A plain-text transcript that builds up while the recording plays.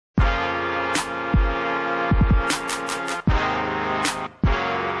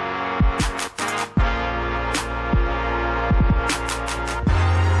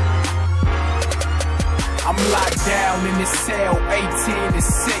18 to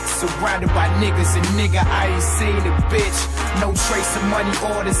 6, surrounded by niggas and nigga, I ain't seen a bitch. No trace of money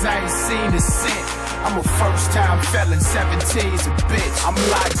orders, I ain't seen a cent. I'm a first-time felon, 17's a bitch. I'm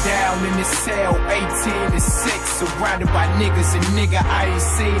locked down in this cell, 18 to 6, surrounded by niggas and nigga, I ain't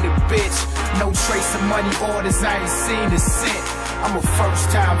seen a bitch. No trace of money orders, I ain't seen a cent. I'm a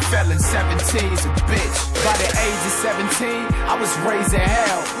first-time felon, 17's a bitch. By the age of 17, I was raised in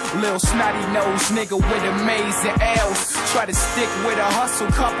hell. Lil snotty-nosed nigga with amazing L's. Try to stick with a hustle,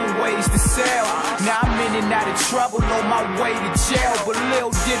 couple ways to sell. Now I'm in and out of trouble on my way to jail. But Lil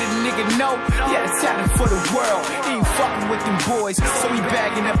did a nigga know he had a talent for the world. He ain't fucking with them boys, so he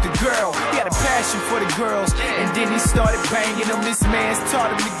bagging up the girl. He had a passion for the girls, and then he started banging them. This man's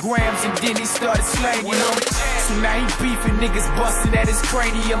taught him the grams, and then he started slanging them. So now he beefing niggas, busting at his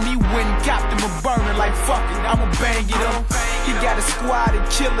cranium. He went and copped him a burner like fuck it, I'ma bang it up. He got a squad of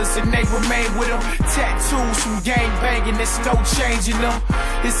killers and they remain with him. Tattoos from gang banging, there's no changing them.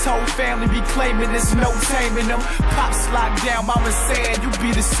 His whole family be claiming there's no taming them. Pops locked down, mama saying you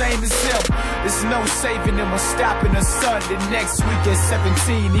be the same as him. There's no saving him or stopping a son. The next week at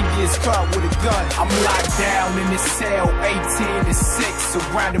 17 he gets caught with a gun. I'm locked down in this cell, 18 to 6,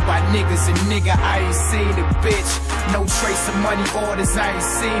 surrounded by niggas and nigga, I ain't seen a bitch. No trace of money orders, I ain't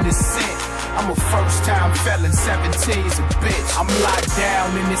seen a cent. I'm a first-time felon, 17's a bitch. I'm locked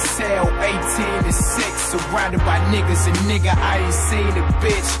down in this cell, 18 to 6, surrounded by niggas and nigga, I ain't seen a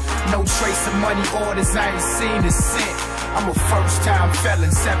bitch. No trace of money orders, I ain't seen a cent. I'm a first-time felon,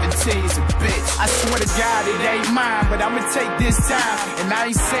 17's a bitch. I swear to God it ain't mine, but I'ma take this time. And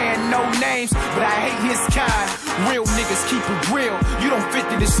I ain't saying no names, but I hate his kind. Real niggas keep it real, you don't fit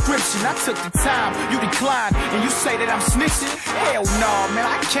the description. I took the time, you declined, and you say that I'm snitching? Hell no, man,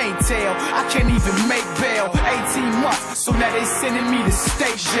 I can't tell. I can't even make bail. 18 months, so now they sending me to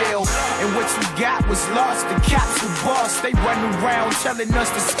state jail. And what you got was lost, the cops the boss. They running around telling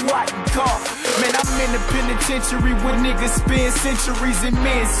us to squat and cough. Man, I'm in the penitentiary with niggas spend centuries and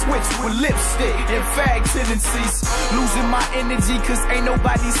men switch with lipstick and fag tendencies. Losing my energy cause ain't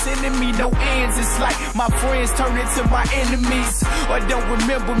nobody sending me no ends. It's like my friends turn into my enemies or don't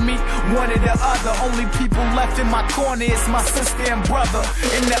remember me, one or the other. Only people left in my corner is my sister and brother.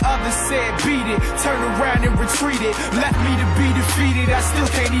 And the other said beat it, turn around and retreat it. Left me to be defeated, I still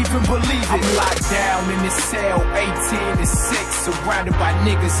can't even believe it. I'm locked down in this cell, 18 to 6, surrounded by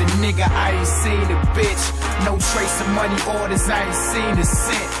niggas and nigga, I ain't seen a bitch. No trace of money orders, I ain't seen a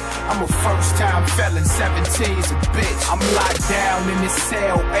cent. I'm a first-time felon, 17's a bitch. I'm locked down in this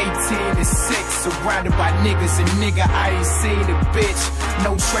cell, 18 to 6, surrounded by niggas and nigga, I ain't seen a bitch.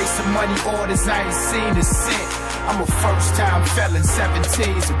 No trace of money orders, I ain't seen a cent. I'm a first-time felon,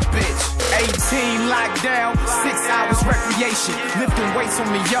 17's a bitch. 18 locked down, 6 hours recreation, lifting weights on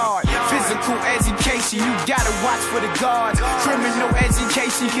the yard. Physical education, you gotta watch for the guards. Criminal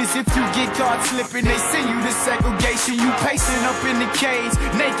education, cause if you get caught slipping, they send you to segregation. You pacing up in the cage,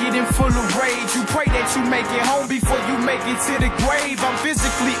 naked and full of rage. You pray that you make it home before you make it to the grave. I'm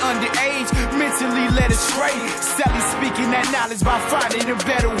physically underage, mentally led astray. Sally speaking that knowledge by finding a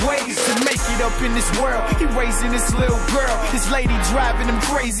better way to make it up in this world. He raising this little girl, his lady driving him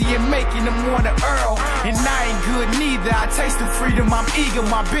crazy and making him wanna earl. And I ain't good neither, I taste the freedom, I'm eager.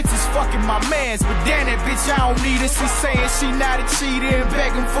 My bitch is fucking my mans, but damn that bitch I don't need her. She saying she not a cheater and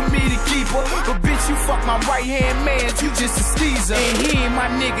begging for me to keep her. But bitch you fuck my right hand man, you just a skeezer. And he ain't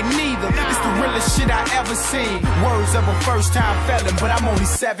my nigga neither, it's the realest shit I ever seen. Words of a first time felon, but I'm only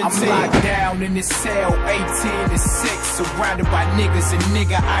 17. I'm locked down in this cell, 18 to 6, surrounded by niggas and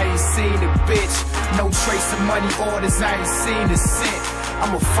nigga, I ain't seen a bitch. No trace of money orders, I ain't seen a cent.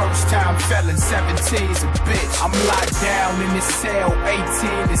 I'm a first-time felon, 17's a bitch. I'm locked down in this cell,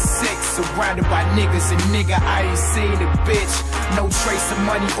 18 to 6, surrounded by niggas and nigga, I ain't seen a bitch. No trace of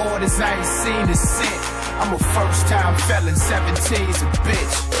money orders, I ain't seen a cent. I'm a first-time felon, 17's a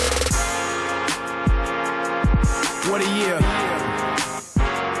bitch. What a year.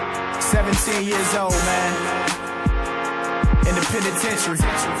 17 years old, man. In the penitentiary.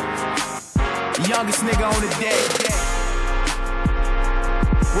 The youngest nigga on the day.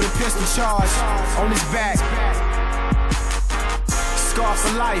 With a pistol charge on his back. Scar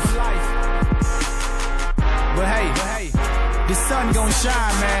for life. But hey, the sun gon'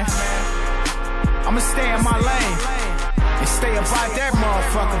 shine, man. I'ma stay in my lane and stay up out that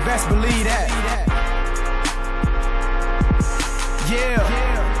motherfucker. Best believe that. Yeah.